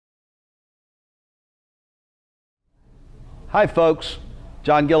Hi folks,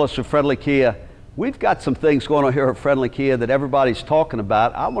 John Gillis with Friendly Kia. We've got some things going on here at Friendly Kia that everybody's talking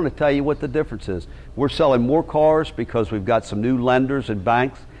about. I want to tell you what the difference is. We're selling more cars because we've got some new lenders and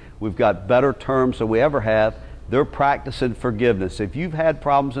banks. We've got better terms than we ever have. They're practicing forgiveness. If you've had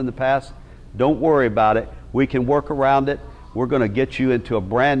problems in the past, don't worry about it. We can work around it. We're going to get you into a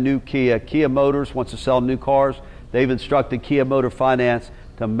brand new Kia. Kia Motors wants to sell new cars. They've instructed Kia Motor Finance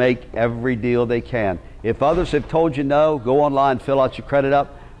to make every deal they can. If others have told you no, go online, fill out your credit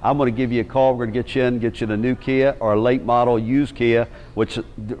up. I'm going to give you a call. We're going to get you in, get you a new Kia or a late model used Kia, which,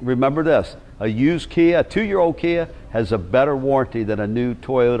 remember this, a used Kia, a 2-year-old Kia has a better warranty than a new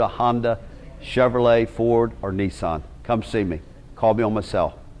Toyota, Honda, Chevrolet, Ford, or Nissan. Come see me. Call me on my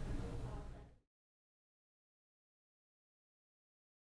cell.